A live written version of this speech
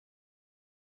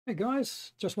Hey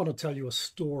guys, just want to tell you a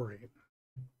story.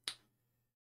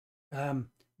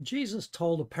 Jesus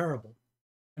told a parable,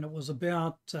 and it was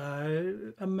about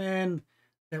a man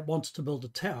that wants to build a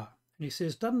tower. And he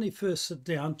says, doesn't he first sit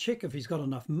down, check if he's got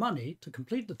enough money to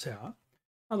complete the tower?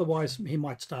 Otherwise, he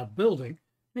might start building.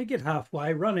 And he'd get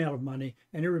halfway, run out of money,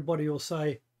 and everybody will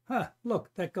say,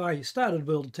 look, that guy, he started to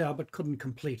build a tower but couldn't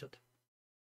complete it.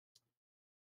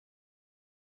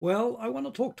 Well, I want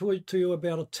to talk to you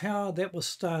about a tower that was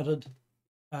started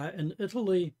in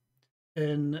Italy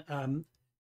in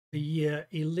the year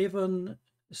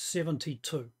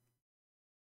 1172.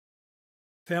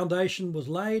 Foundation was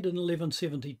laid in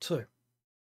 1172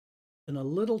 in a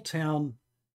little town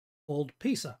called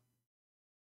Pisa.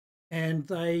 And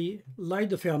they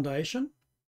laid the foundation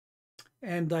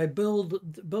and they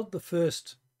built the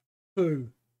first 2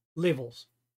 levels.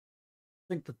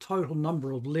 I think the total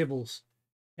number of levels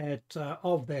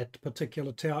of that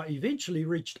particular tower eventually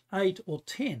reached 8 or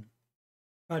 10.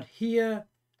 But here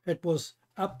it was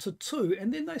up to 2,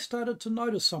 and then they started to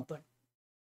notice something.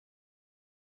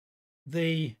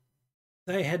 They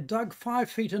had dug 5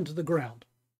 feet into the ground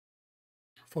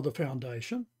for the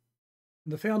foundation.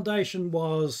 The foundation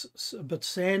was a bit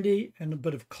sandy and a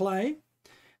bit of clay,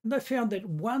 and they found that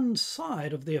one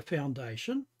side of their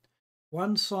foundation,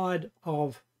 one side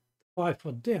of 5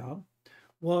 foot down,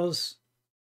 was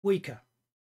weaker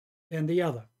than the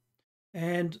other.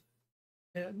 And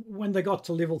when they got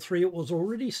to level 3, it was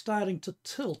already starting to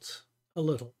tilt a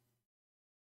little.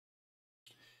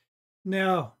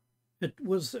 Now, it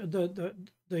was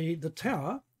the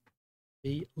tower,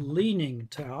 the Leaning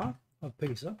Tower of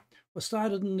Pisa, was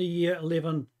started in the year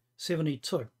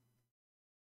 1172.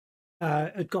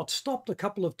 It got stopped a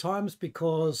couple of times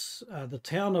because the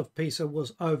town of Pisa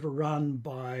was overrun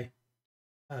by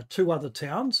 2 other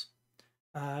towns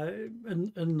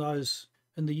in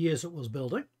the years it was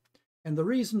building. And the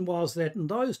reason was that in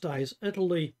those days,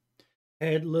 Italy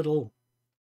had little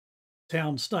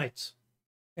town states,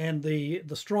 and the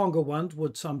stronger ones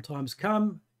would sometimes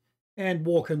come and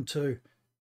walk into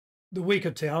the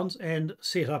weaker towns and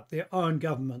set up their own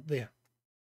government there.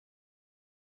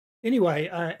 Anyway,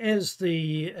 as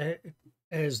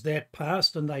that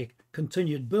passed and they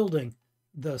continued building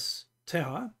this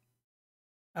tower,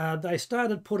 they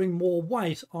started putting more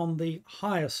weight on the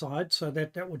higher side so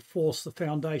that would force the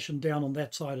foundation down on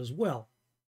that side as well.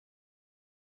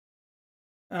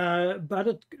 But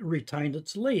it retained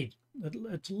its lean,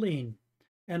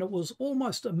 and it was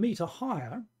almost a metre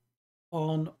higher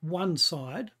on one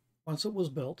side once it was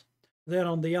built than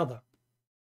on the other.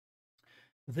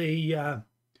 The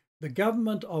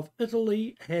government of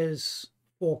Italy has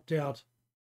forked out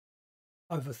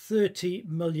over 30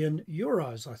 million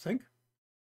euros, I think,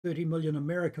 30 million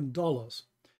American dollars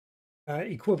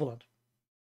equivalent,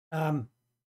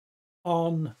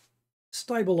 on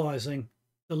stabilizing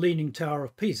the Leaning Tower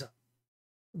of Pisa,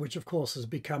 which of course has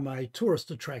become a tourist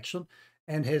attraction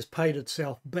and has paid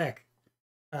itself back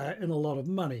in a lot of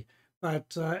money.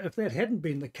 But if that hadn't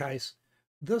been the case,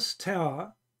 this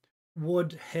tower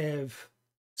would have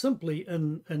simply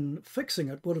in fixing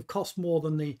it would have cost more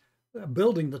than the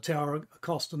building the tower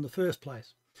cost in the first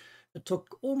place. It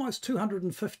took almost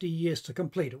 250 years to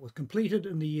complete. It was completed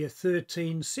in the year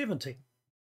 1370.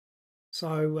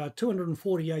 So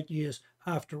 248 years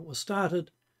after it was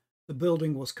started, the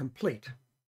building was complete.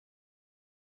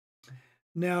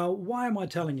 Now, why am I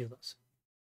telling you this?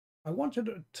 I want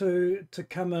you to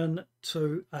come in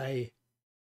to a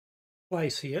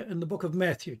place here in the book of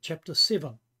Matthew, chapter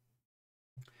 7.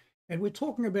 And we're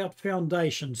talking about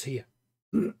foundations here.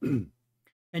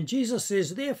 And Jesus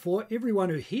says, therefore, everyone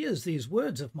who hears these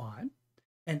words of mine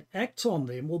and acts on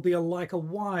them will be like a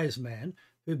wise man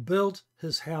who built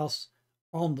his house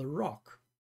on the rock.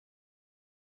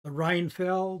 The rain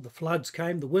fell, the floods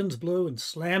came, the winds blew and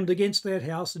slammed against that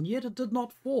house, and yet it did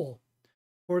not fall,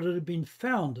 for it had been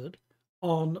founded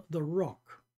on the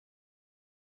rock.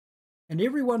 And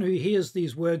everyone who hears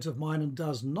these words of mine and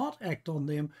does not act on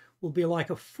them will be like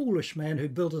a foolish man who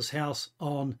built his house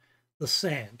on the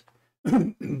sand.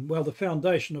 Well, the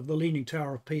foundation of the Leaning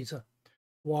Tower of Pisa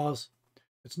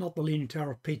it's not the Leaning Tower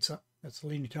of Pisa, it's the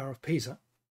Leaning Tower of Pisa,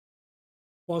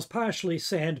 was partially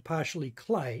sand, partially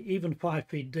clay, even 5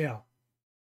 feet down.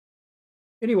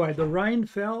 Anyway, the rain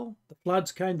fell, the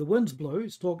floods came, the winds blew.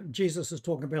 Jesus is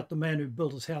talking about the man who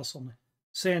built his house on the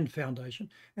sand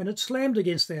foundation, and it slammed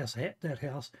against that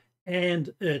house,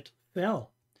 and it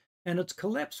fell, and its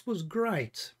collapse was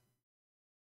great.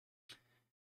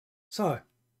 So,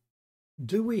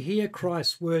 do we hear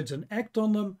Christ's words and act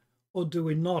on them, or do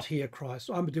we not hear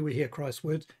do we hear Christ's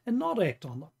words and not act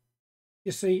on them?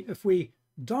 You see, if we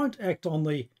don't act on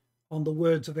the on the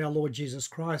words of our Lord Jesus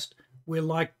Christ, we're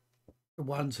like the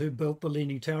ones who built the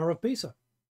Leaning Tower of Pisa.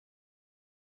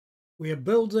 We are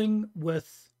building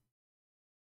with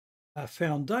a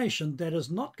foundation that is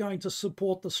not going to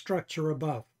support the structure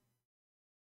above.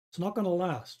 It's not going to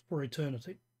last for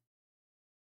eternity.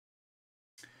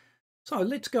 So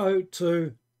let's go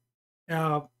to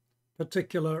our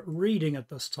particular reading at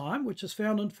this time, which is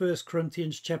found in 1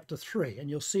 Corinthians chapter 3, and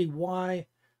you'll see why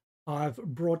I've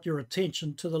brought your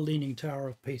attention to the Leaning Tower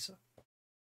of Pisa.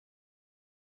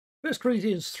 1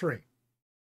 Corinthians 3.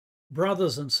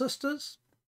 Brothers and sisters,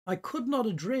 I could not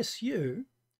address you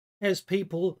as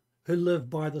people who live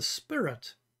by the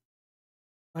Spirit,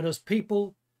 but as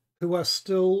people who are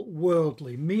still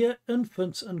worldly, mere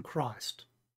infants in Christ.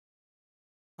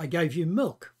 I gave you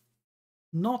milk,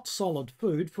 not solid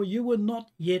food, for you were not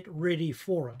yet ready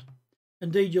for it.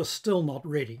 Indeed, you're still not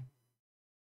ready.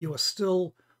 You are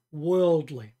still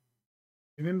worldly.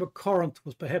 Remember, Corinth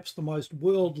was perhaps the most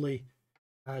worldly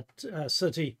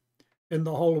city in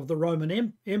the whole of the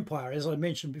Roman Empire. As I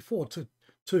mentioned before, to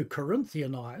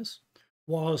Corinthianize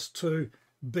was to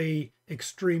be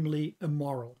extremely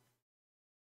immoral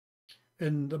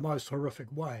in the most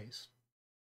horrific ways.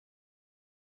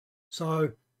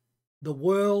 So the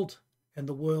world and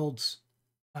the world's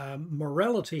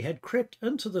morality had crept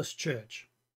into this church.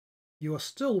 You are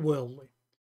still worldly.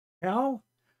 How?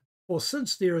 For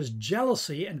since there is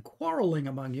jealousy and quarreling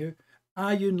among you,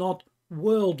 are you not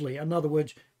worldly? In other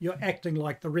words, you're acting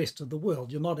like the rest of the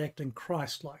world. You're not acting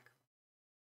Christ-like.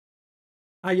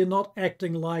 Are you not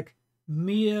acting like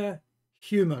mere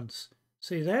humans?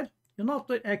 See that? You're not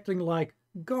acting like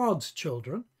God's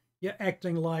children. You're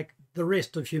acting like the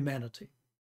rest of humanity.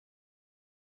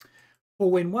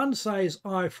 For when one says,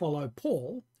 I follow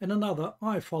Paul, and another,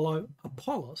 I follow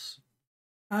Apollos,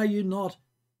 are you not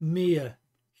mere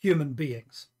human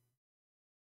beings?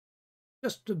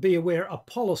 Just to be aware,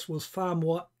 Apollos was far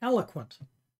more eloquent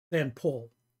than Paul,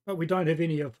 but we don't have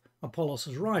any of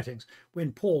Apollos' writings.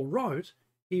 When Paul wrote,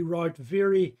 he wrote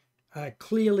very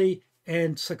clearly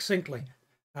and succinctly.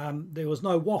 There was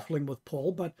no waffling with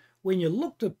Paul, but when you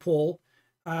looked at Paul,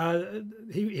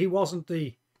 he wasn't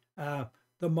the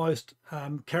most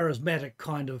charismatic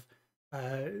kind of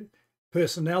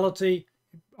personality.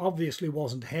 Obviously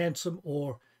wasn't handsome,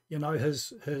 or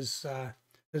his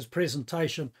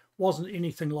presentation wasn't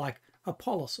anything like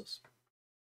Apollos'.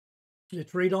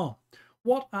 Let's read on.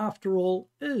 What, after all,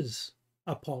 is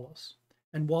Apollos,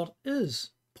 and what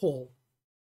is Paul?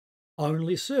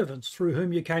 Only servants through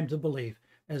whom you came to believe,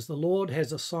 as the Lord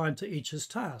has assigned to each his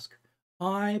task.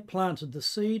 I planted the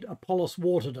seed, Apollos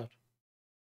watered it.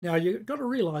 Now you've got to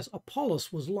realize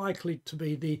Apollos was likely to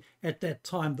be at that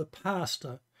time the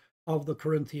pastor of the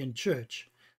Corinthian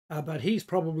church, but he's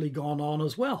probably gone on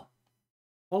as well.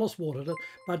 Apollos watered it,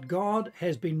 but God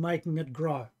has been making it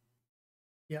grow.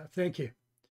 Yeah, thank you.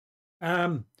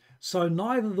 So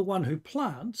neither the one who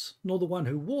plants nor the one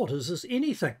who waters is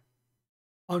anything.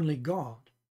 Only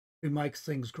God who makes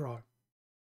things grow.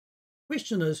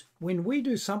 Question is, when we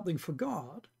do something for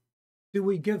God, do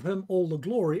we give him all the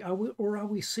glory, or are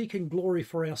we seeking glory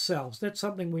for ourselves? That's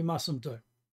something we mustn't do.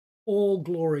 All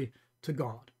glory to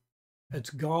God. It's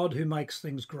God who makes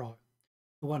things grow.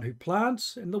 The one who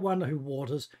plants and the one who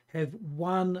waters have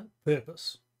one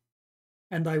purpose,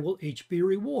 and they will each be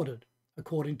rewarded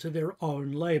according to their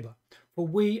own labor. For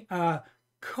we are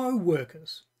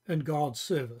co-workers in God's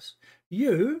service.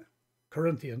 You,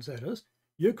 Corinthians that is,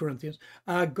 you Corinthians,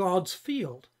 are God's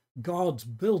field, God's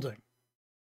building.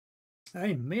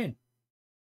 Amen.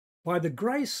 By the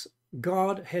grace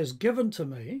God has given to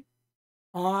me,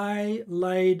 I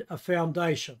laid a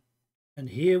foundation. And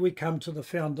here we come to the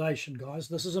foundation, guys.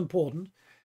 This is important.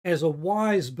 As a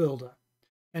wise builder,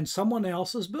 and someone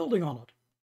else is building on it.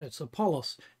 That's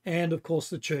Apollos, and of course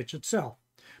the church itself.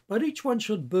 But each one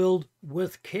should build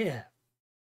with care.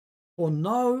 For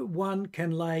no one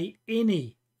can lay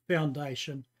any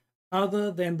foundation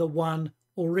other than the one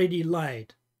already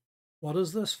laid. What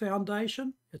is this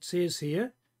foundation? It says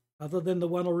here, other than the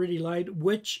one already laid,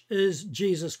 which is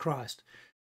Jesus Christ.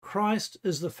 Christ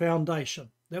is the foundation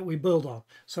that we build on.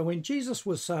 So when Jesus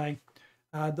was saying,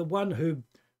 the one who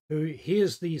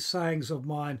hears these sayings of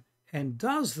mine and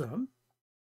does them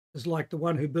is like the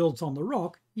one who builds on the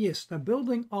rock. Yes, they're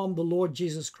building on the Lord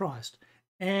Jesus Christ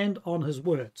and on his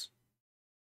words.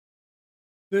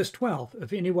 Verse 12,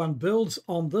 if anyone builds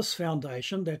on this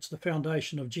foundation, that's the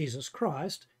foundation of Jesus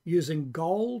Christ, using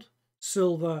gold,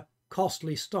 silver,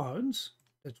 costly stones,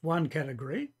 that's one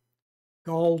category,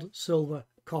 gold, silver,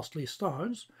 costly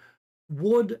stones,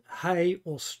 wood, hay,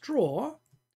 or straw,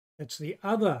 that's the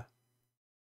other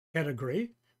category,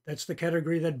 That's the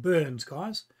category that burns,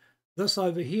 guys. This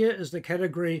over here is the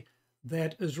category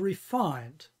that is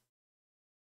refined.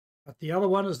 But the other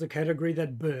one is the category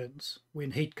that burns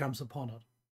when heat comes upon it.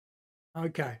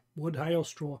 Okay, wood, hay, or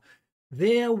straw.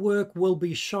 Their work will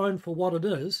be shown for what it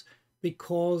is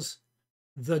because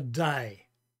the day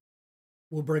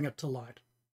will bring it to light.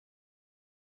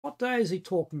 What day is he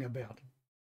talking about?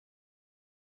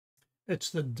 It's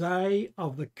the day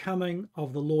of the coming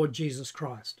of the Lord Jesus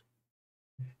Christ.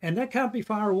 And that can't be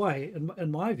far away,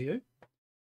 in my view.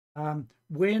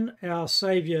 When our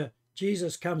Saviour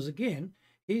Jesus comes again,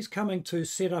 he's coming to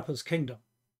set up his kingdom.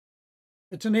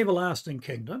 It's an everlasting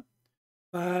kingdom,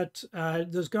 but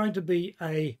there's going to be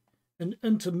an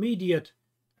intermediate,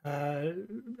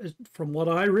 from what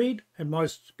I read, and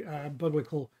most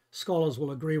biblical scholars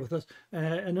will agree with this,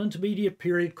 an intermediate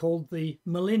period called the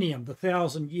millennium, the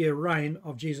 1,000-year reign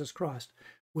of Jesus Christ,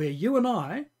 where you and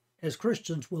I, as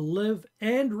Christians, will live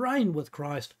and reign with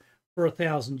Christ for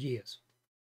 1,000 years.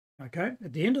 Okay,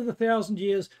 at the end of the 1,000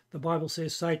 years, the Bible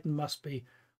says Satan must be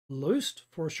loosed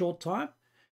for a short time,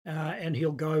 and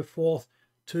he'll go forth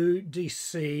to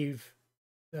deceive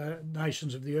the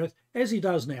nations of the earth, as he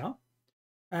does now,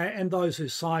 and those who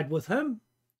side with him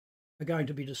are going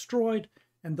to be destroyed,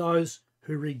 and those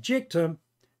who reject him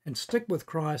and stick with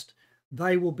Christ,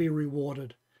 they will be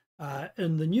rewarded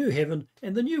in the new heaven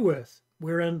and the new earth,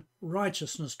 wherein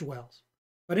righteousness dwells.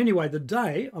 But anyway, the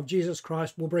day of Jesus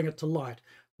Christ will bring it to light.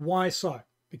 Why so?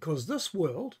 Because this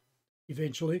world,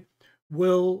 eventually,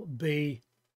 will be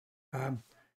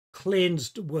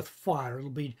cleansed with fire. It'll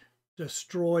be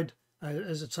destroyed,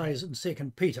 as it says in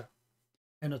 2 Peter,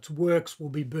 and its works will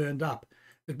be burned up.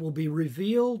 It will be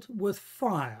revealed with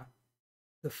fire.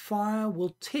 The fire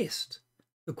will test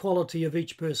the quality of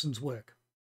each person's work.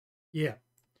 Yeah.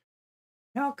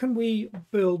 How can we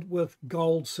build with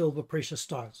gold, silver, precious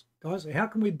stones? Guys, how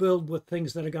can we build with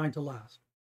things that are going to last?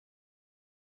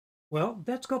 Well,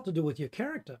 that's got to do with your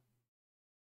character.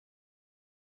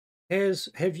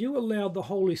 Have you allowed the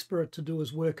Holy Spirit to do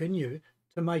his work in you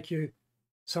to make you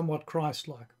somewhat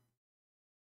Christ-like?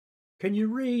 Can you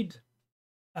read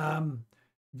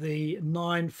the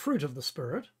 9 fruit of the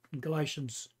Spirit in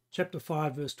Galatians chapter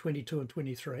 5, verse 22 and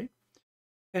 23,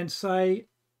 and say,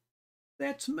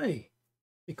 that's me,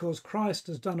 because Christ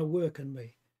has done a work in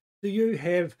me? Do you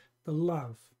have the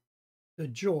love, the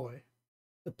joy,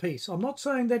 the peace? I'm not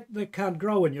saying that they can't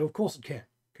grow in you. Of course it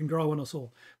can grow in us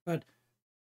all. But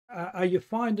are you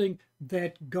finding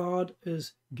that God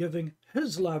is giving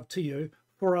his love to you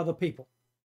for other people?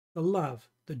 The love,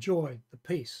 the joy, the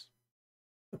peace,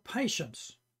 the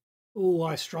patience. Oh,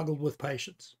 I struggled with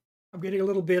patience. I'm getting a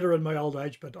little better in my old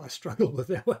age, but I struggled with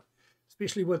that one,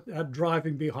 especially with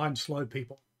driving behind slow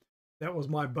people. That was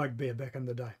my bugbear back in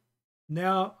the day.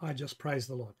 Now I just praise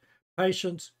the Lord.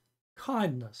 Patience,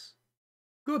 kindness,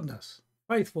 goodness,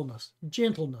 faithfulness,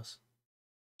 gentleness.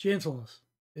 Gentleness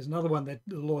is another one that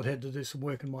the Lord had to do some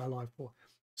work in my life for.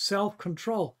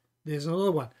 Self-control, there's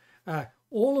another one.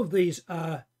 All of these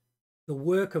are the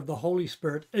work of the Holy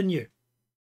Spirit in you.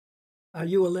 Are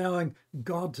you allowing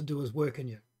God to do his work in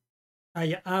you? Are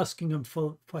you asking him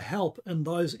for help in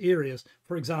those areas?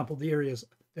 For example, the areas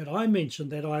that I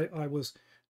mentioned that I was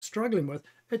struggling with,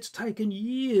 it's taken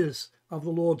years of the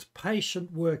Lord's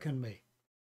patient work in me.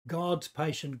 God's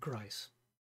patient grace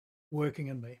working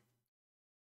in me.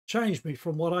 Changed me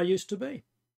from what I used to be.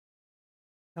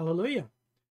 Hallelujah.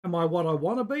 Am I what I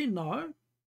want to be? No.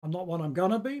 I'm not what I'm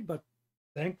going to be, but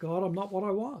thank God I'm not what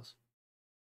I was.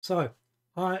 So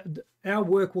our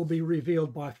work will be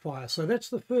revealed by fire. So that's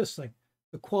the first thing,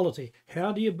 the quality.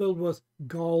 How do you build with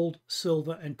gold,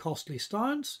 silver, and costly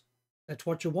stones? That's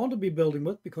what you want to be building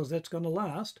with, because that's going to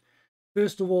last.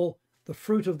 First of all, the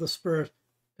fruit of the Spirit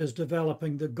is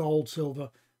developing the gold, silver.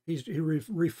 He's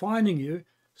refining you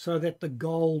so that the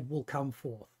gold will come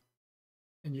forth.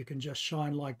 And you can just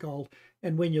shine like gold.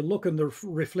 And when you look in the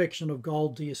reflection of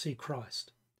gold, do you see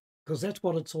Christ? Because that's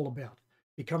what it's all about,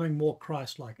 becoming more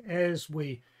Christ-like. As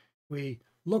we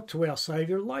look to our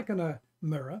Saviour, like in a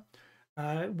mirror,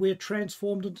 we're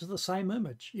transformed into the same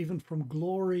image, even from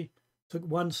glory to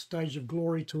one stage of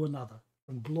glory to another,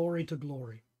 from glory to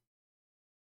glory.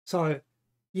 So,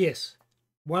 yes,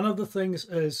 one of the things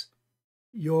is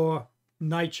your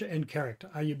nature and character.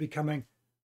 Are you becoming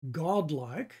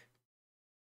God-like?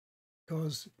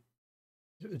 Because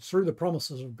it's through the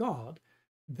promises of God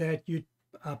that you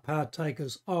are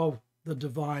partakers of the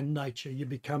divine nature. You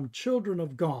become children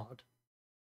of God.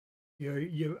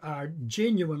 You are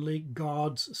genuinely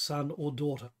God's son or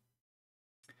daughter.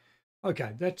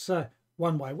 Okay, that's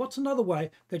one way. What's another way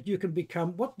that you can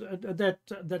become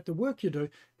that the work you do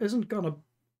isn't going to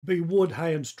be wood,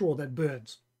 hay, and straw that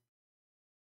burns.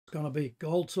 It's going to be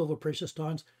gold, silver, precious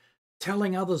stones,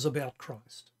 telling others about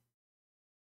Christ.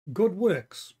 Good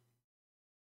works.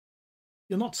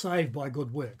 You're not saved by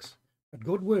good works, but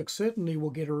good works certainly will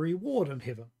get a reward in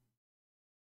heaven.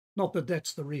 Not that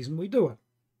that's the reason we do it.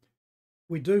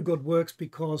 We do good works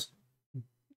because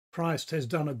Christ has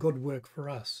done a good work for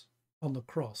us on the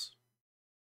cross.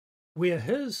 We're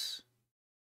his,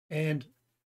 and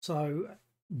so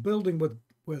building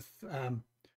with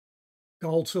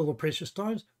gold, silver, precious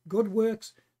stones, good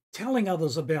works, telling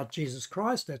others about Jesus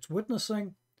Christ, that's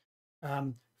witnessing,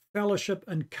 fellowship,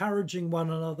 encouraging one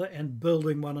another and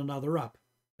building one another up.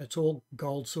 That's all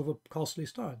gold, silver, costly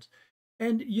stones.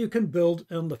 And you can build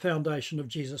on the foundation of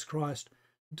Jesus Christ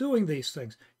doing these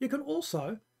things. You can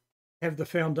also have the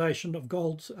foundation of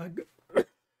gold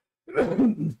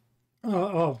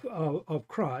of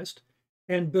Christ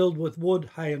and build with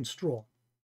wood, hay, and straw.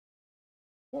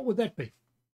 What would that be?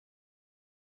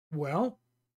 Well,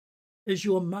 is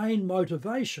your main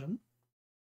motivation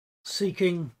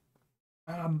seeking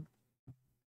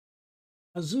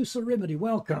Azusa Remedy?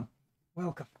 Welcome.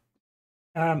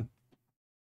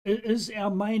 Is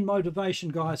our main motivation,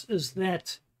 guys, is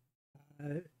that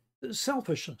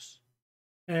selfishness?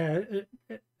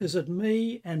 Is it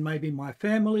me and maybe my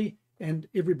family and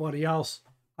everybody else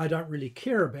I don't really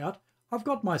care about? I've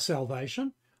got my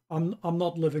salvation. I'm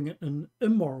not living an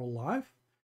immoral life,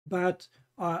 but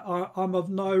I'm of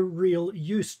no real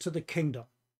use to the kingdom.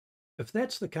 If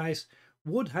that's the case,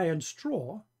 wood, hay, and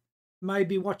straw may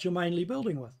be what you're mainly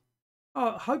building with.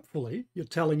 Hopefully, you're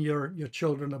telling your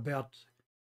children about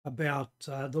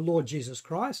the Lord Jesus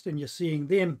Christ, and you're seeing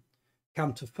them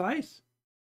come to faith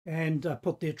and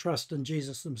put their trust in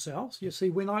Jesus themselves. You see,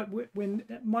 when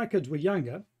my kids were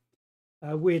younger,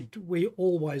 we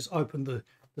always opened the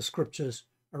scriptures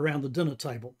around the dinner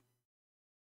table,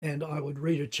 and I would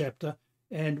read a chapter,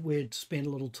 and we'd spend a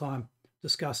little time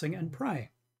discussing and praying.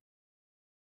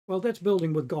 Well, that's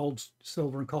building with gold,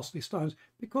 silver, and costly stones,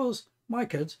 because my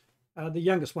kids, the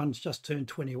youngest one's just turned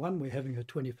 21. We're having her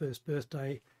 21st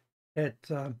birthday at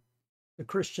the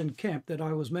Christian camp that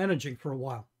I was managing for a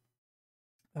while.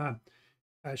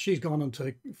 She's gone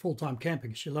into full-time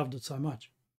camping. She loved it so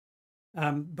much.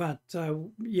 But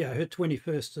yeah, her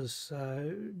 21st is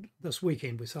this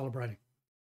weekend we're celebrating.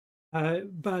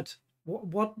 But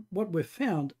what we've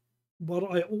found, what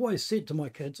I always said to my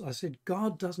kids, I said,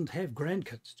 God doesn't have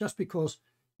grandkids. Just because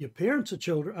your parents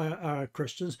are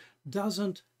Christians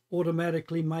doesn't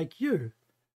automatically make you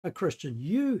a Christian.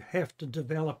 You have to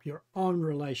develop your own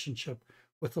relationship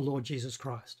with the Lord Jesus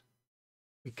Christ.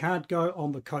 We can't go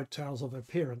on the coattails of our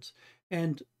parents.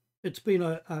 And it's been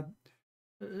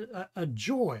a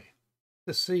joy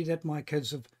to see that my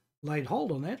kids have laid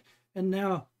hold on that. And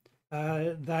now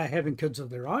they're having kids of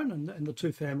their own. And the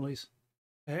two families,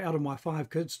 out of my 5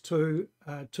 kids, two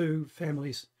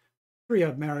families, 3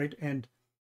 are married, and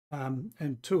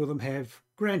 2 of them have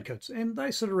grandkids. And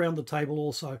they sit around the table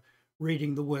also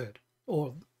reading the Word,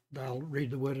 or they'll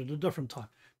read the Word at a different time.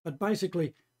 But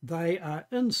basically, they are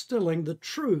instilling the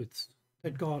truths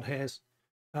that God has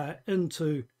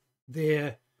into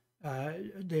their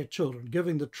children,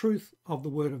 giving the truth of the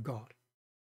Word of God.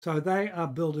 So they are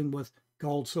building with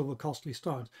gold, silver, costly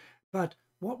stones. But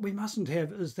what we mustn't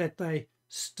have is that they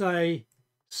stay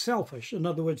selfish. In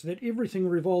other words, that everything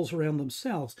revolves around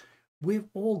themselves. We've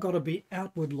all got to be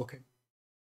outward looking.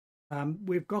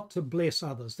 We've got to bless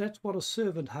others. That's what a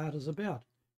servant heart is about.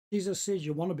 Jesus says,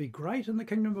 you want to be great in the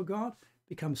kingdom of God?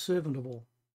 Become servant of all.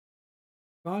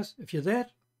 Guys, if you're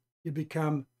that, you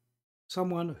become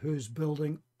someone who's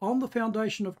building on the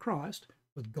foundation of Christ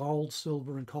with gold,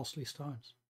 silver, and costly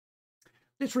stones.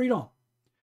 Let's read on.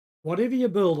 Whatever you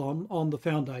build on the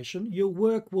foundation, your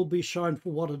work will be shown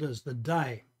for what it is. The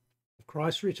day of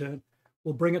Christ's return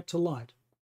will bring it to light,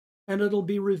 and it'll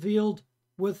be revealed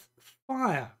with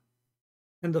fire.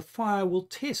 And the fire will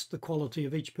test the quality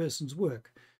of each person's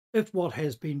work. If what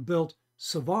has been built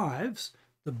survives,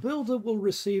 the builder will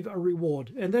receive a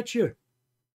reward, and that's you.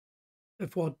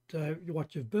 If what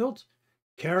you've built,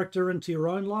 character into your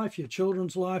own life, your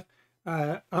children's life,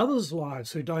 others'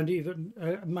 lives who don't even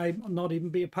may not even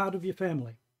be a part of your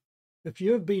family. If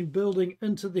you've been building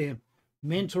into them,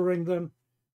 mentoring them,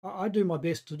 I do my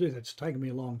best to do that. It's taken me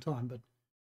a long time, but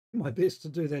my best to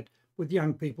do that with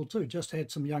young people too. Just had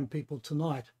some young people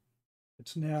tonight.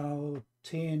 It's now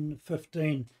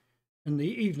 10:15 in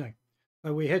the evening.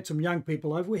 So we had some young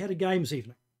people over. We had a games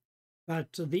evening.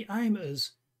 But the aim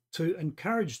is to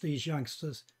encourage these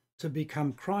youngsters to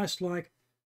become Christ-like,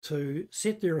 to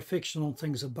set their affection on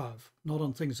things above, not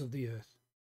on things of the earth.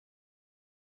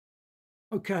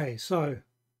 Okay, so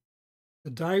The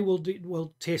day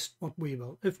will test what we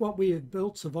build. If what we have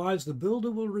built survives, the builder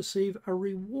will receive a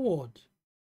reward.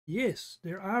 Yes,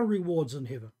 there are rewards in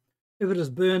heaven. If it is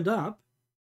burned up,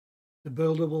 the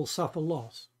builder will suffer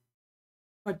loss,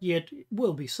 but yet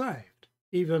will be saved,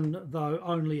 even though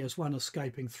only as one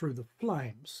escaping through the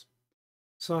flames.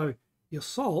 So your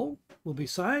soul will be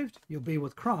saved, you'll be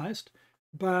with Christ,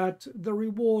 but the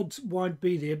rewards won't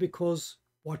be there because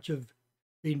what you've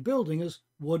been building is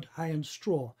wood, hay, and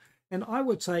straw. And I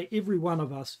would say every one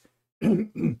of us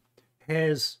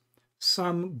has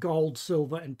some gold,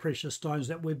 silver, and precious stones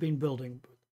that we've been building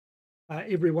with.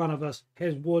 Every one of us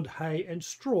has wood, hay, and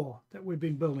straw that we've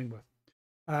been building with.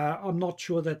 I'm not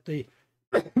sure that the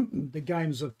the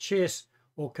games of chess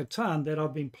or Catan that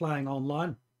I've been playing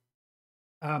online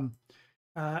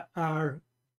are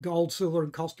gold, silver,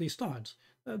 and costly stones.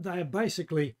 They are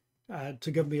basically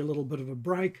to give me a little bit of a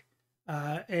break,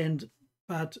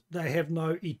 but they have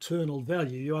no eternal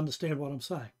value. You understand what I'm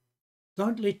saying?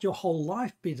 Don't let your whole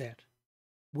life be that,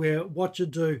 where what you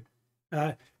do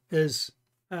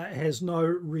has no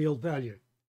real value.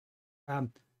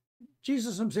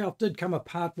 Jesus himself did come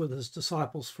apart with his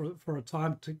disciples for a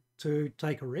time to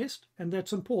take a rest, and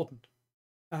that's important.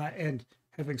 And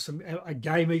having a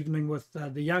game evening with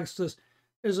the youngsters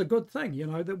is a good thing, you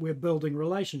know, that we're building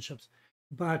relationships.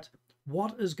 But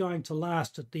what is going to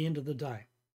last at the end of the day?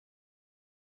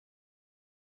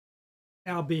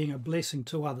 Our being a blessing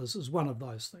to others is one of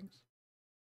those things.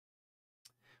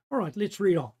 All right, let's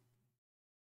read on.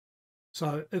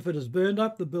 So if it is burned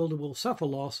up, the builder will suffer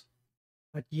loss,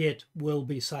 but yet will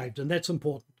be saved. And that's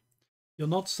important. You're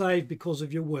not saved because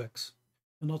of your works.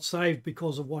 You're not saved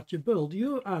because of what you build.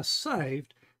 You are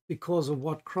saved because of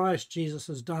what Christ Jesus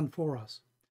has done for us.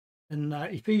 In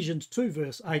Ephesians 2,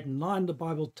 verse 8 and 9, the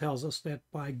Bible tells us that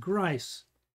by grace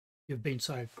you've been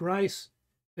saved. Grace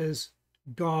is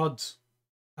God's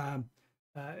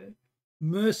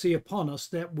mercy upon us,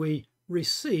 that we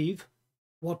receive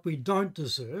what we don't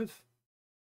deserve.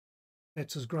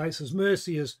 That's His grace. His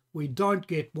mercy is we don't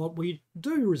get what we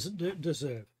do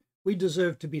deserve. We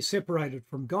deserve to be separated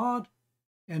from God,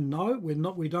 and no, we're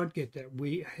not. We don't get that.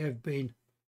 We have been.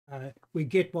 We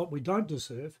get what we don't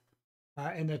deserve,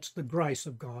 and that's the grace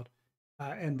of God,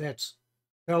 and that's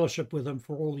fellowship with Him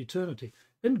for all eternity.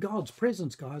 In God's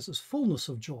presence, guys, is fullness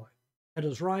of joy. At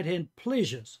His right hand,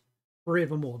 pleasures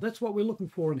forevermore. That's what we're looking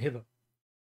for in heaven.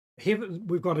 Heaven,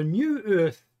 we've got a new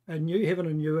earth, a new heaven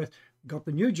and new earth. We've got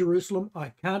the New Jerusalem.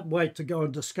 I can't wait to go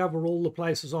and discover all the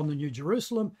places on the New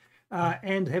Jerusalem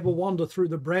and have a wander through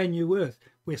the brand new earth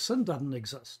where sin doesn't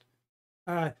exist.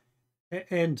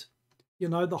 And, you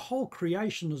know, the whole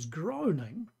creation is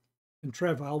groaning in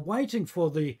travail, waiting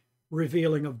for the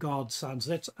revealing of God's sons.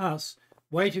 That's us,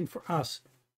 waiting for us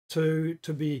to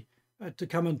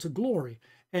come into glory.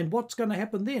 And what's going to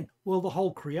happen then? Well, the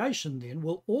whole creation then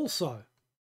will also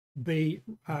be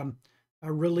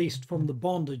released from the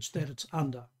bondage that it's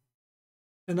under.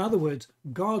 In other words,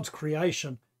 God's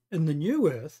creation in the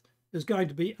new earth is going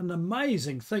to be an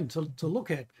amazing thing to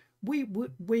look at.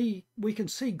 We can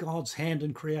see God's hand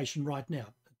in creation right now.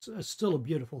 It's still a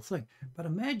beautiful thing. But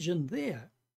imagine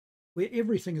there, where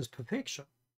everything is perfection.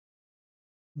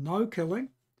 No killing,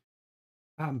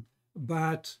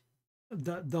 but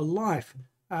the life,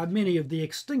 many of the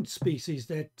extinct species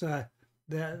that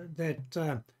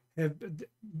have,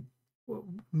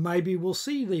 maybe we'll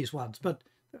see these ones, but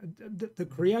the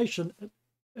creation,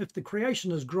 if the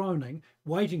creation is groaning,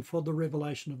 waiting for the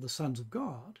revelation of the sons of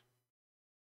God,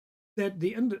 that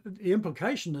the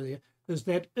implication there is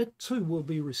that it too will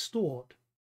be restored,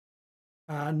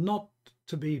 not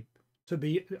to be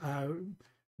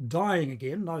dying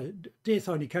again. No, death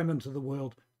only came into the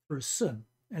world through sin,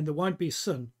 and there won't be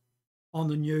sin in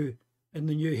the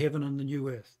new heaven and the new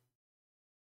earth.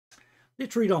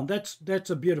 Let's read on. That's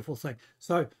a beautiful thing.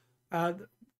 So,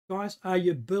 guys, are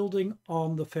you building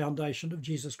on the foundation of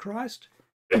Jesus Christ?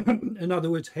 In other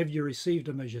words, have you received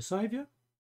Him as your Savior?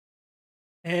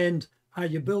 And are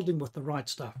you building with the right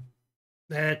stuff?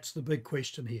 That's the big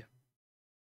question here.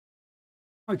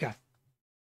 Okay,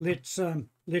 let's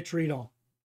read on.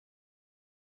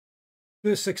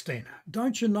 Verse 16.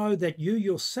 Don't you know that you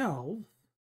yourselves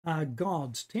are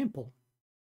God's temple?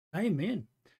 Amen.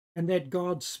 And that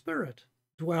God's Spirit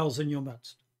dwells in your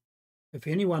midst. If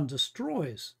anyone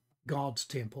destroys God's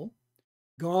temple,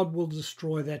 God will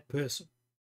destroy that person.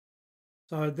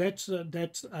 So that's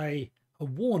a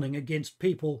warning against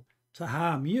people to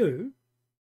harm you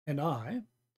and I,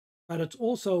 but it's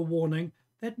also a warning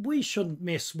that we shouldn't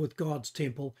mess with God's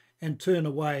temple and turn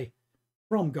away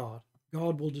from God.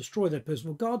 God will destroy that person.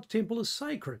 Well, God's temple is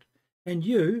sacred, and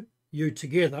you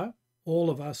together all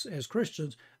of us as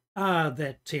Christians are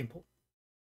that temple.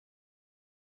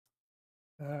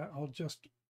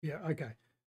 Okay.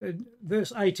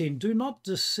 Verse 18, do not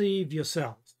deceive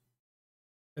yourselves.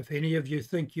 If any of you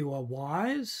think you are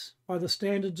wise by the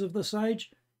standards of this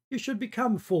age, you should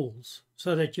become fools,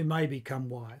 so that you may become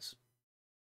wise.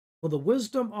 For the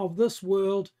wisdom of this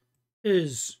world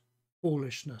is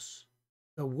foolishness.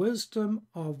 The wisdom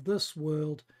of this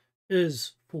world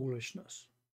is foolishness.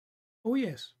 Oh,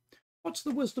 yes. What's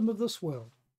the wisdom of this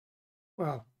world?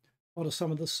 Well, what are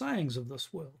some of the sayings of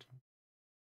this world?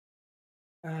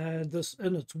 This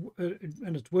in its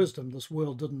wisdom, this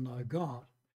world didn't know God.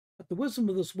 But the wisdom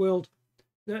of this world,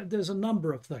 there's a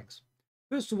number of things.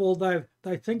 First of all, they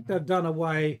think they've done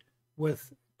away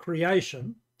with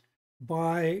creation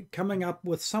by coming up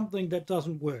with something that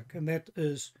doesn't work, and that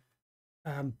is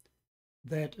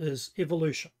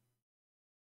evolution.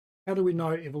 How do we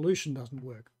know evolution doesn't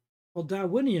work? Well,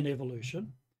 Darwinian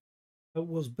evolution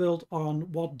was built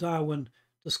on what Darwin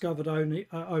discovered only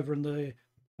over in the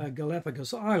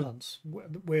Galapagos Islands,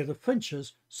 where the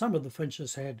finches, some of the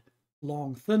finches had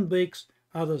long, thin beaks,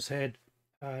 others had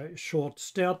short,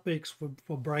 stout beaks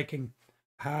for breaking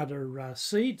harder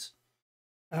seeds.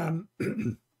 And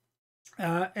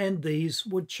these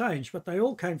would change, but they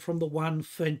all came from the one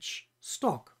finch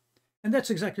stock. And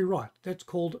that's exactly right. That's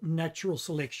called natural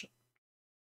selection.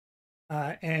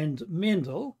 And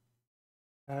Mendel,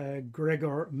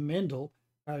 Gregor Mendel,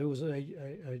 who was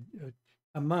a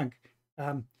monk,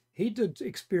 he did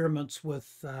experiments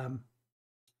with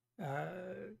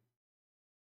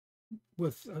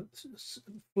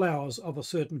flowers of a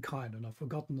certain kind, and I've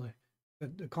forgotten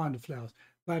the kind of flowers.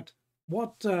 But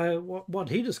what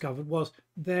he discovered was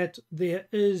that there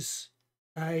is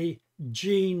a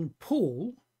gene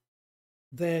pool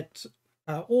that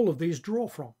all of these draw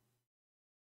from.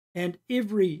 And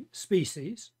every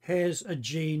species has a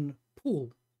gene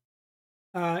pool.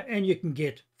 And you can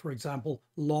get, for example,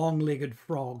 long-legged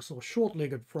frogs or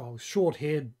short-legged frogs,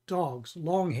 short-haired dogs,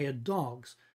 long-haired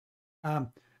dogs.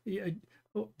 They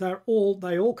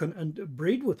all can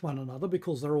breed with one another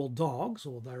because they're all dogs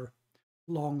or they're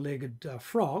long-legged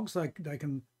frogs. They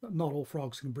can, not all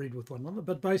frogs can breed with one another,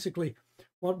 but basically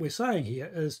what we're saying here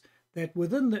is that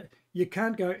you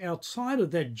can't go outside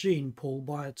of that gene pool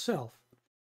by itself.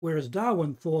 Whereas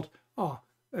Darwin thought,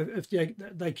 if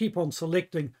they keep on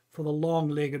selecting for the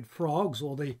long-legged frogs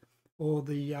or the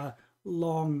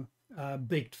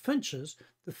long-beaked finches,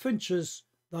 the finches,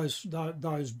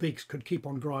 those beaks could keep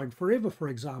on growing forever, for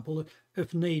example,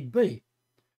 if need be.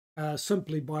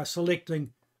 Simply by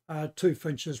selecting two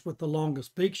finches with the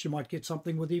longest beaks, you might get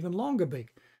something with even longer beak.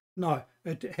 No,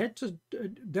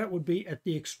 that would be at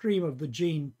the extreme of the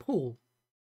gene pool.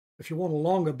 If you want a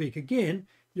longer beak again,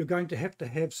 you're going to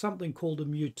have something called a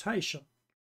mutation.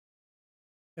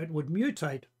 It would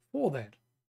mutate for that.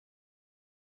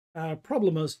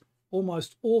 Problem is,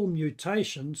 almost all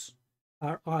mutations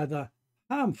are either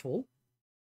harmful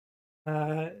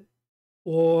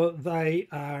or they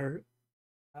are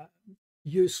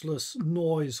useless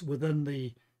noise within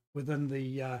the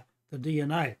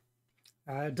DNA.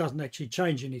 It doesn't actually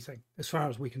change anything, as far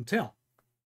as we can tell.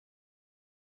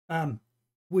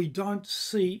 We don't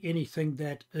see anything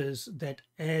that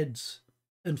adds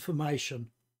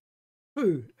information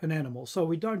to an animal. So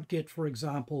we don't get, for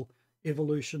example,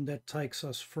 evolution that takes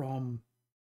us from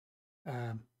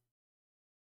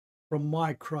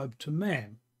microbe to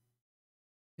man.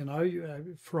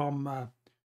 From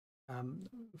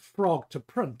frog to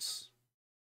prince.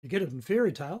 You get it in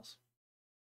fairy tales.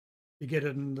 You get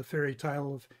it in the fairy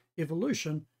tale of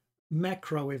evolution,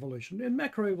 macroevolution. In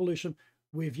macroevolution,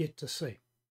 we've yet to see.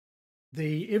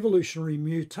 The evolutionary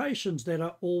mutations that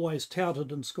are always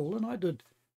touted in school, and I did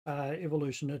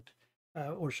evolution at,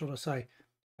 or should I say,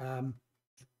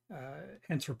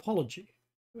 anthropology,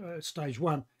 stage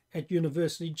 1 at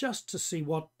university, just to see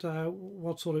what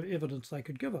sort of evidence they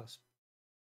could give us.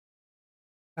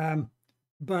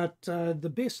 But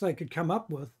the best they could come up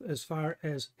with as far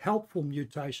as helpful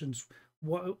mutations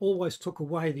always took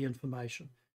away the information.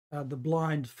 The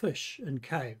blind fish in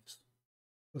caves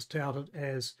was touted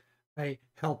as a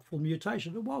helpful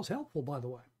mutation. It was helpful, by the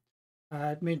way.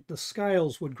 It meant the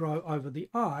scales would grow over the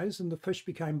eyes and the fish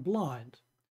became blind.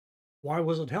 Why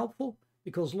was it helpful?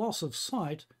 Because loss of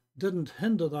sight didn't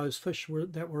hinder those fish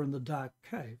that were in the dark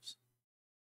caves.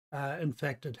 In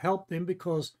fact, it helped them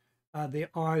because their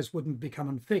eyes wouldn't become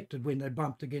infected when they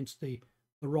bumped against the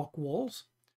rock walls.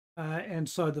 And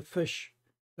so the fish,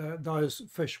 those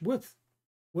fish with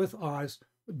eyes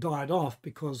died off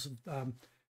because of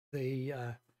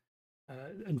the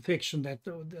infection that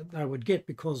they would get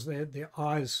because their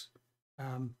eyes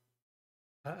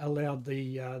allowed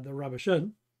the rubbish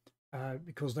in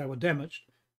because they were damaged.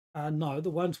 No, the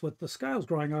ones with the scales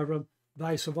growing over them,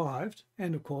 they survived,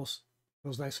 and of course,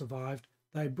 because they survived,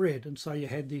 they bred, and so you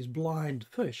had these blind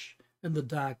fish in the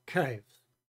dark caves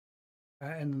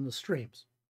and in the streams.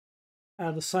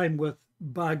 The same with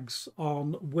bugs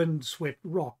on windswept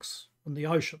rocks in the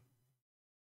ocean.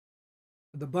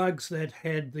 The bugs that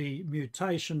had the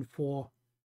mutation for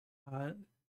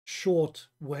short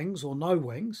wings or no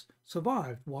wings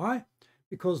survived. Why?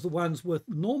 Because the ones with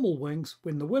normal wings,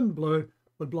 when the wind blew,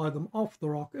 would blow them off the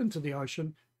rock into the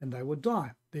ocean and they would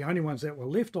die. The only ones that were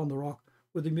left on the rock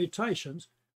were the mutations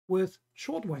with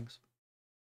short wings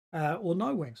or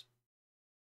no wings.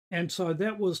 And so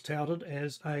that was touted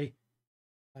as a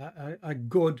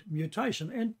good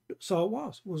mutation, and so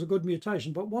it was a good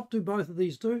mutation. But what do both of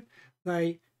these do?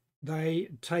 They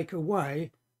take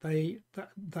away, they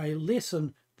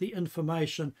lessen the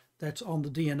information that's on the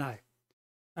DNA.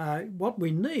 What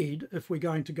we need, if we're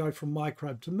going to go from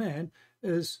microbe to man,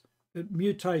 is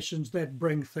mutations that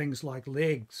bring things like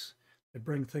legs, that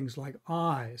bring things like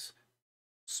eyes,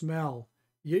 smell,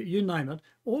 you name it.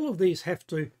 All of these have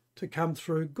to come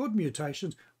through good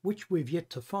mutations, which we've yet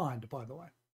to find, by the way.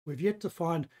 We've yet to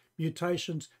find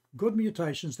mutations, good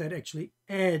mutations that actually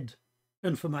add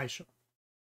information.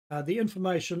 The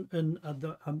information in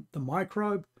the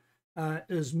microbe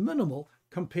is minimal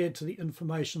compared to the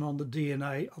information on the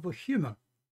DNA of a human.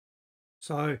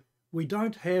 So we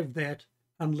don't have that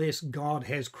unless God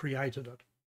has created it.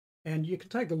 And you can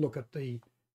take a look at the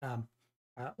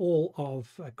all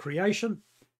of creation,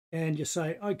 and you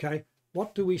say, okay,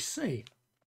 what do we see?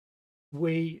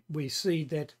 We see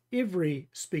that every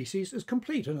species is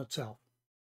complete in itself.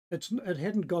 It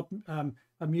hadn't got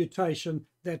a mutation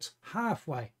that's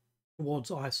halfway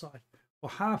towards eyesight or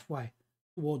halfway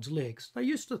towards legs. They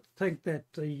used to think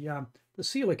that the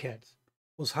coelacanth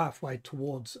was halfway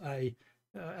towards a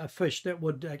fish that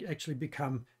would actually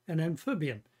become an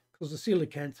amphibian, because the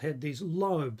coelacanth had these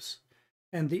lobes,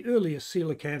 and the earliest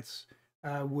coelacanths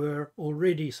were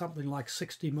already something like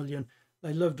 60 million.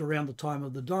 They lived around the time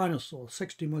of the dinosaurs,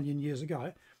 60 million years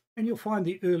ago, and you'll find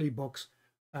the early books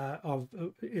of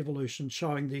evolution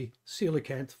showing the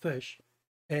coelacanth fish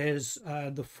as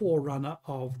the forerunner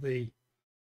of the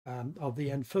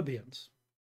amphibians,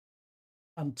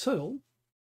 until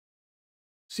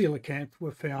coelacanth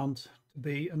were found to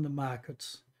be in the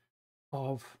markets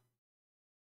of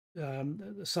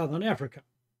southern Africa.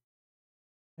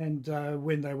 And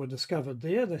when they were discovered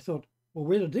there, they thought, well,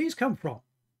 where did these come from?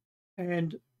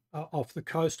 And off the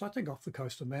coast, I think off the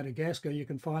coast of Madagascar, you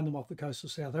can find them off the coast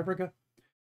of South Africa,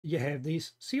 you have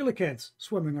these coelacanths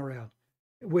swimming around,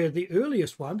 where the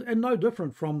earliest ones, and no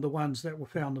different from the ones that were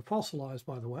found fossilized,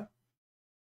 by the way,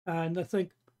 and they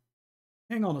think,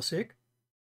 hang on a sec,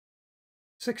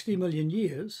 60 million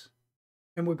years,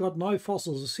 and we've got no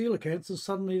fossils of coelacanths, and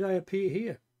suddenly they appear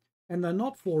here. And they're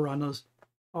not forerunners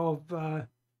of the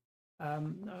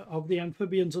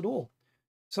amphibians at all.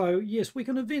 So yes, we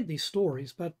can invent these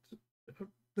stories, but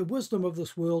the wisdom of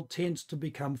this world tends to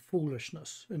become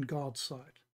foolishness in God's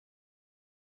sight.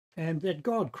 And that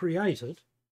God created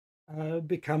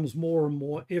becomes more and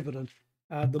more evident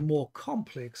the more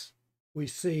complex we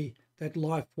see that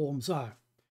life forms are.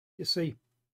 You see,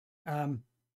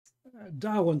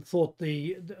 Darwin thought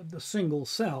the single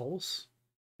cells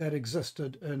that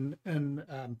existed in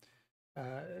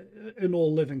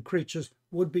all living creatures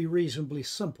would be reasonably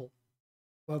simple.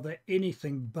 Well, they're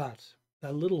anything but.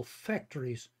 They're little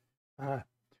factories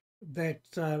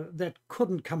that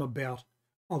couldn't come about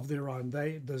of their own.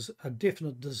 There's a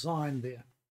definite design there.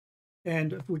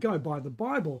 And if we go by the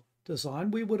Bible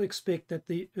design, we would expect that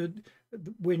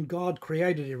when God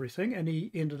created everything, and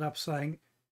he ended up saying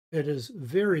it is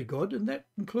very good, and that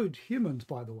includes humans,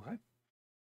 by the way,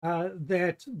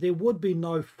 that there would be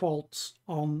no faults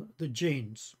on the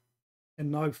genes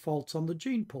and no faults on the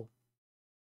gene pool.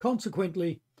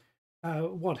 Consequently,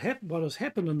 what has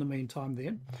happened in the meantime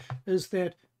then is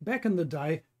that back in the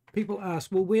day, people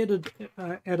asked, well, where did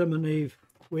Adam and Eve,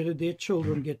 where did their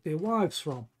children get their wives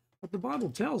from? But the Bible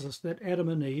tells us that Adam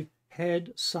and Eve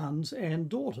had sons and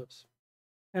daughters.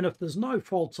 And if there's no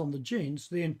faults on the genes,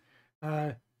 then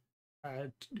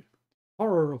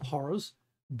horror of horrors,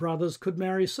 brothers could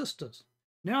marry sisters.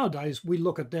 Nowadays, we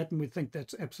look at that and we think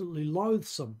that's absolutely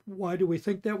loathsome. Why do we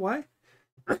think that way?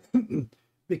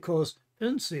 Because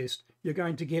incest, you're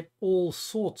going to get all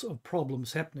sorts of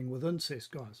problems happening with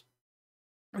incest, guys.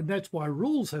 And that's why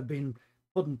rules have been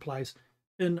put in place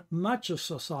in much of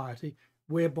society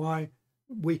whereby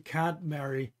we can't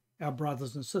marry our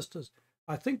brothers and sisters.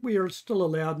 I think we are still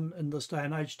allowed in this day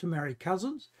and age to marry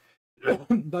cousins,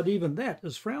 but even that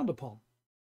is frowned upon.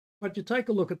 But you take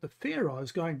a look at the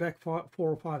pharaohs going back 4,000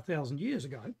 or 5,000 years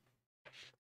ago.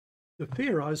 The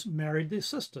pharaohs married their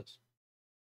sisters.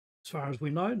 As far as we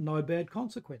know, no bad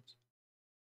consequence.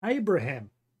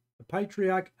 Abraham, the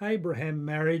patriarch Abraham,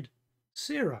 married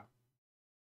Sarah.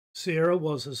 Sarah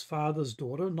was his father's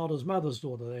daughter, not his mother's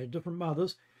daughter. They had different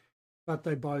mothers, but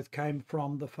they both came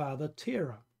from the father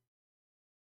Terah.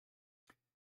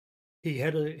 He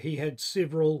had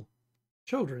several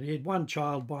children. He had one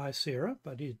child by Sarah,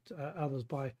 but he had others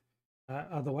by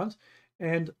other ones.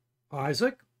 And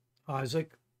Isaac,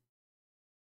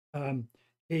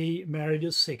 he married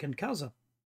his second cousin.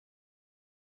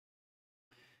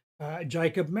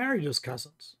 Jacob married his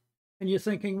cousins. And you're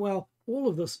thinking, well, all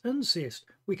of this incest,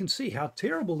 we can see how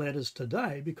terrible that is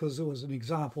today, because there was an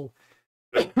example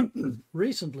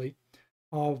recently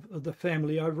of the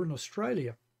family over in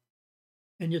Australia.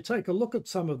 And you take a look at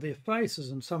some of their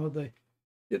faces and some of the,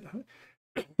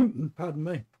 pardon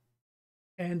me,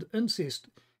 and incest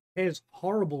has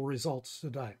horrible results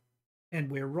today.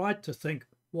 And we're right to think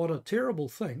what a terrible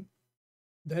thing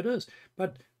that is.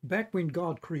 But back when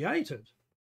God created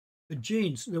the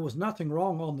genes, there was nothing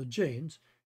wrong on the genes,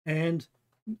 and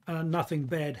nothing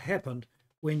bad happened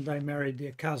when they married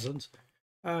their cousins.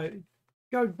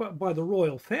 Go by the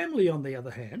royal family, on the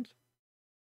other hand.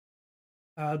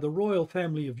 The royal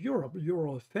family of Europe,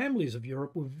 royal families of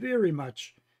Europe, were very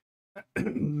much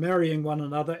marrying one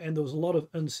another, and there was a lot of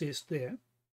incest there.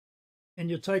 And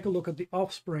you take a look at the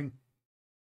offspring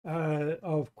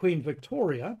of Queen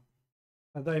Victoria.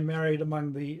 They married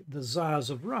among the Tsars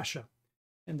of Russia.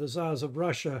 And the Tsars of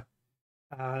Russia,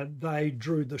 they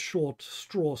drew the short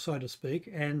straw, so to speak,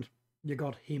 and you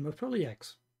got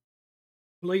haemophiliacs,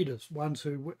 bleeders, ones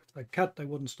who, if they cut, they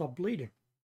wouldn't stop bleeding.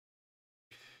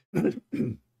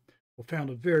 Or found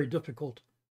it very difficult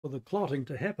for the clotting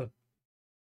to happen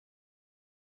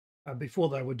before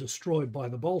they were destroyed by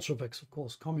the Bolsheviks, of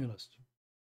course, communists.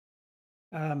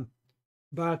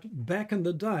 But back in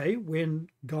the day, when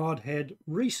God had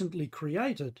recently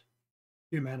created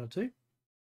humanity,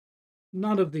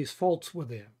 none of these faults were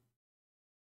there.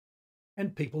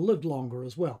 And people lived longer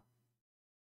as well.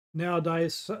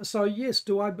 Nowadays, so yes,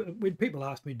 when people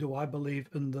ask me, do I believe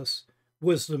in this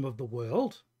wisdom of the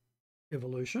world,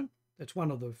 evolution? That's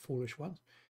one of the foolish ones.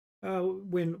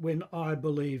 When I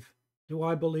believe, do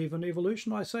I believe in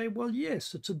evolution? I say, well,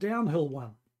 yes, it's a downhill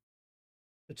one.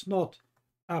 It's not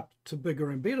up to bigger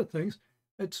and better things.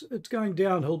 It's going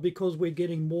downhill because we're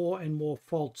getting more and more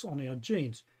faults on our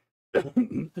genes.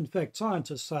 In fact,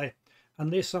 scientists say,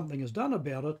 unless something is done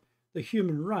about it, the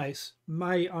human race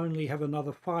may only have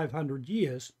another 500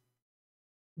 years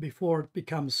before it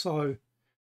becomes so,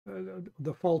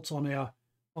 the faults on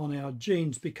our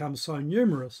genes become so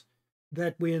numerous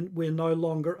that we're no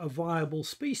longer a viable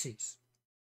species.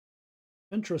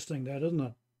 Interesting that, isn't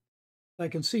it? They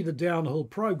can see the downhill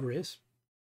progress,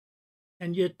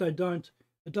 and yet it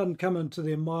doesn't come into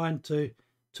their mind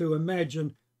to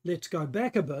imagine, let's go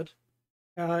back a bit.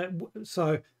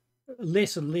 So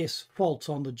less and less faults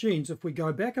on the genes if we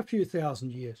go back a few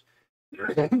thousand years.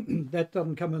 That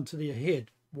doesn't come into their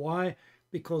head. Why?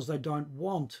 Because they don't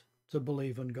want to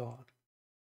believe in God.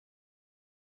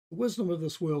 The wisdom of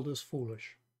this world is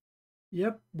foolish.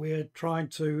 Yep, we're trying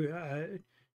to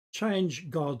change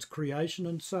God's creation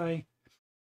and say,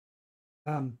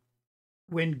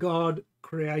 when God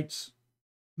creates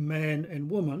man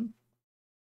and woman,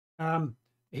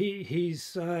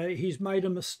 he's made a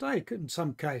mistake in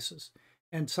some cases,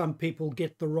 and some people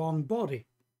get the wrong body.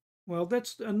 Well,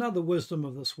 that's another wisdom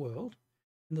of this world.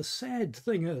 And the sad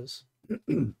thing is,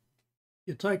 you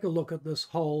take a look at this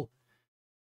whole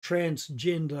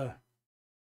transgender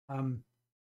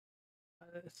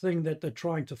thing that they're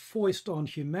trying to foist on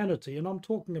humanity, and I'm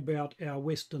talking about our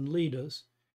Western leaders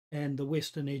and the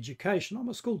Western education. I'm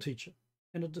a school teacher,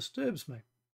 and it disturbs me.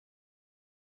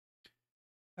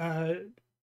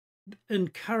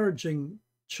 Encouraging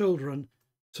children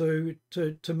to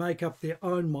make up their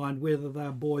own mind whether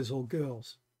they're boys or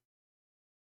girls.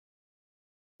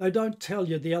 They don't tell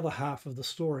you the other half of the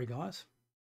story, guys.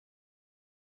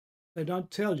 They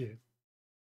don't tell you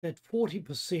that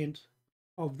 40%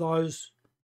 of those,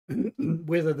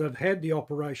 whether they've had the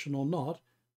operation or not,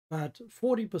 but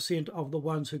 40% of the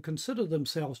ones who consider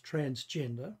themselves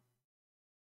transgender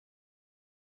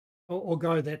or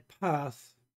go that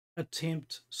path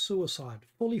attempt suicide.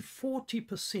 Fully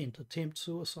 40% attempt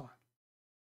suicide.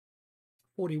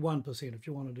 41% if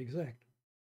you want it exact.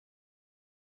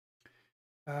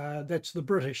 That's the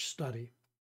British study.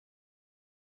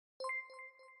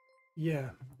 Yeah,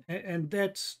 and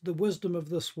that's the wisdom of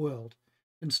this world.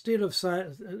 instead of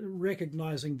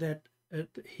recognizing that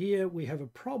here we have a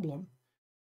problem,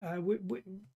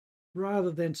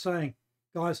 rather than saying,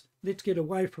 guys, let's get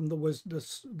away from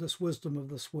this wisdom of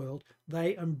this world,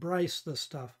 they embrace this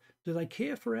stuff. Do they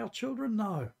care for our children?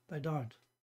 No, they don't.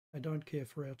 They don't care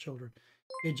for our children.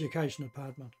 Education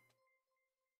department.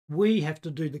 We have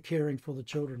to do the caring for the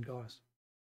children, guys.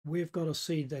 We've got to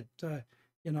see that,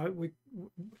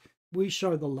 we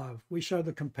show the love, we show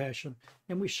the compassion,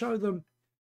 and we show them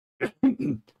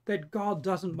that God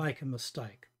doesn't make a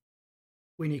mistake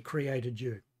when he created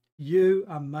you. You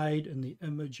are made in the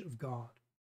image of God.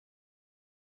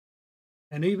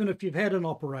 And even if you've had an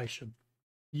operation,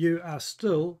 you are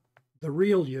still, the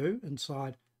real you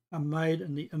inside, are made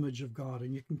in the image of God.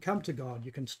 And you can come to God.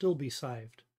 You can still be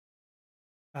saved.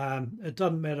 It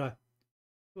doesn't matter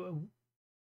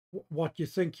what you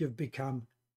think you've become.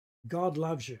 God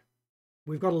loves you.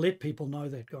 We've got to let people know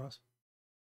that, guys.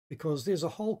 Because there's a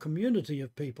whole community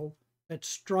of people that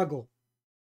struggle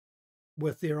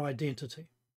with their identity.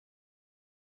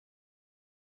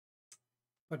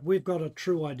 But we've got a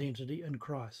true identity in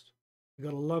Christ.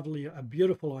 We've got a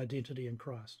beautiful identity in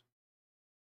Christ.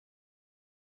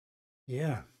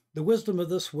 Yeah, the wisdom of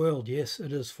this world, yes,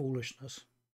 it is foolishness.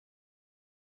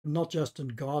 Not just in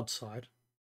God's sight.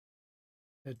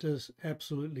 It is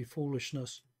absolutely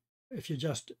foolishness if you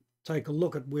just take a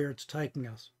look at where it's taking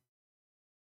us.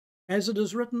 As it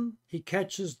is written, he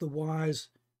catches the wise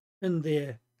in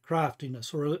their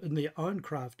craftiness, or in their own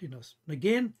craftiness. And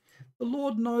again, the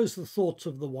Lord knows the thoughts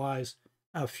of the wise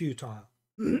are futile.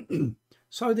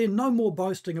 So then no more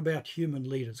boasting about human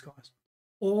leaders, guys.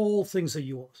 All things are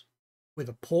yours.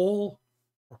 Whether Paul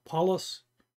or Apollos,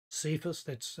 Cephas,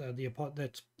 that's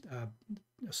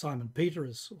Simon Peter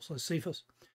is also Cephas.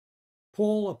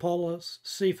 Paul, Apollos,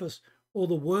 Cephas, or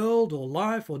the world, or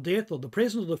life, or death, or the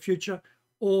present, or the future,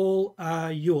 all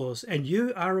are yours, and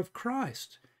you are of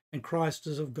Christ, and Christ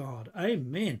is of God.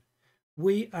 Amen.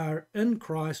 We are in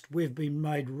Christ. We've been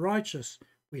made righteous.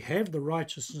 We have the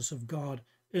righteousness of God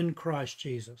in Christ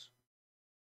Jesus.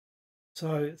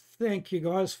 So thank you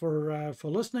guys for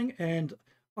listening, and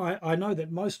I know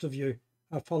that most of you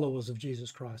are followers of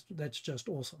Jesus Christ. That's just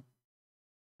awesome.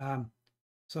 And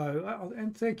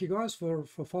thank you guys for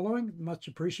following. Much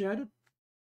appreciated.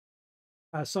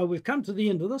 So we've come to the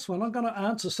end of this one. I'm going to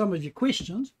answer some of your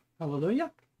questions.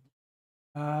 Hallelujah.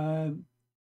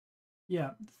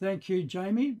 Yeah, thank you,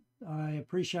 Jamie. I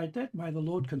appreciate that. May the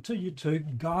Lord continue to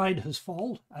guide his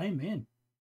fold. Amen.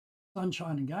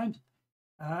 Sunshine and games.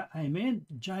 Amen.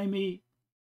 Jamie,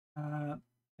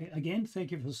 again,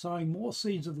 thank you for sowing more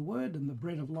seeds of the word and the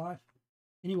bread of life.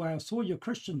 Anyway, I saw your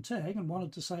Christian tag and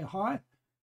wanted to say hi.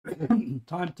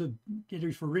 Time to get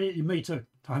ready for me too.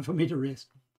 Time for me to rest.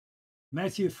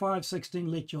 Matthew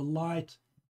 5:16, let your light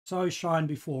so shine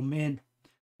before men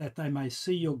that they may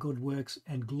see your good works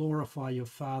and glorify your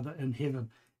Father in heaven.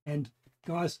 And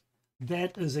guys,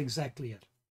 that is exactly it.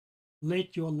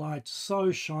 Let your light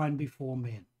so shine before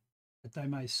men that they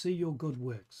may see your good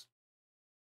works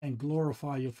and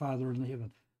glorify your Father in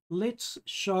heaven. Let's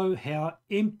show how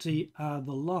empty are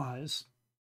the lies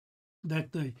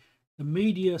that the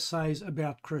media says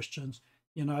about Christians,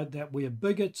 that we're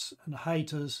bigots and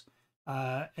haters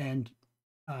and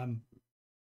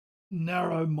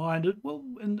narrow-minded. Well,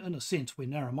 in a sense, we're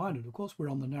narrow-minded. Of course, we're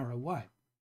on the narrow way.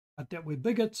 But that we're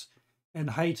bigots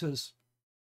and haters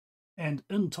and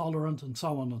intolerant and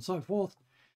so on and so forth.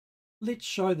 Let's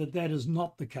show that that is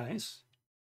not the case,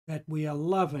 that we are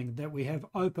loving, that we have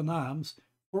open arms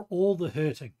for all the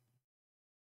hurting.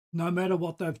 No matter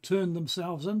what they've turned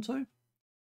themselves into,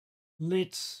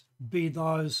 let's be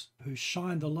those who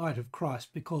shine the light of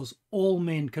Christ, because all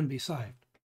men can be saved.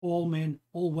 All men,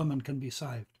 all women can be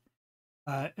saved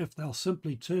if they'll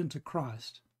simply turn to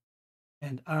Christ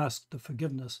and ask the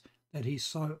forgiveness that he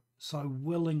so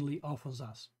willingly offers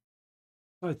us.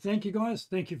 So thank you guys.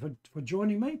 Thank you for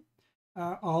joining me.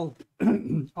 I'll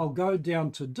go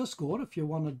down to Discord if you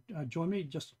want to join me.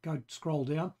 Just go scroll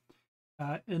down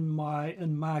in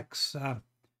Mark's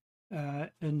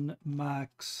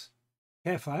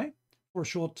cafe for a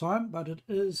short time, but it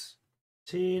is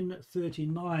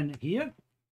 10:39 here,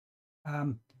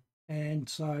 and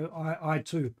so I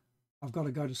too, I've got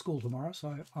to go to school tomorrow,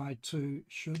 so I too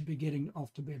should be getting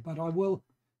off to bed. But I will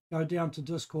go down to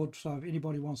Discord, so if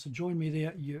anybody wants to join me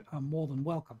there, you are more than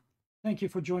welcome. Thank you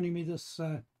for joining me this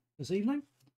evening,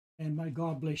 and may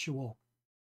God bless you all.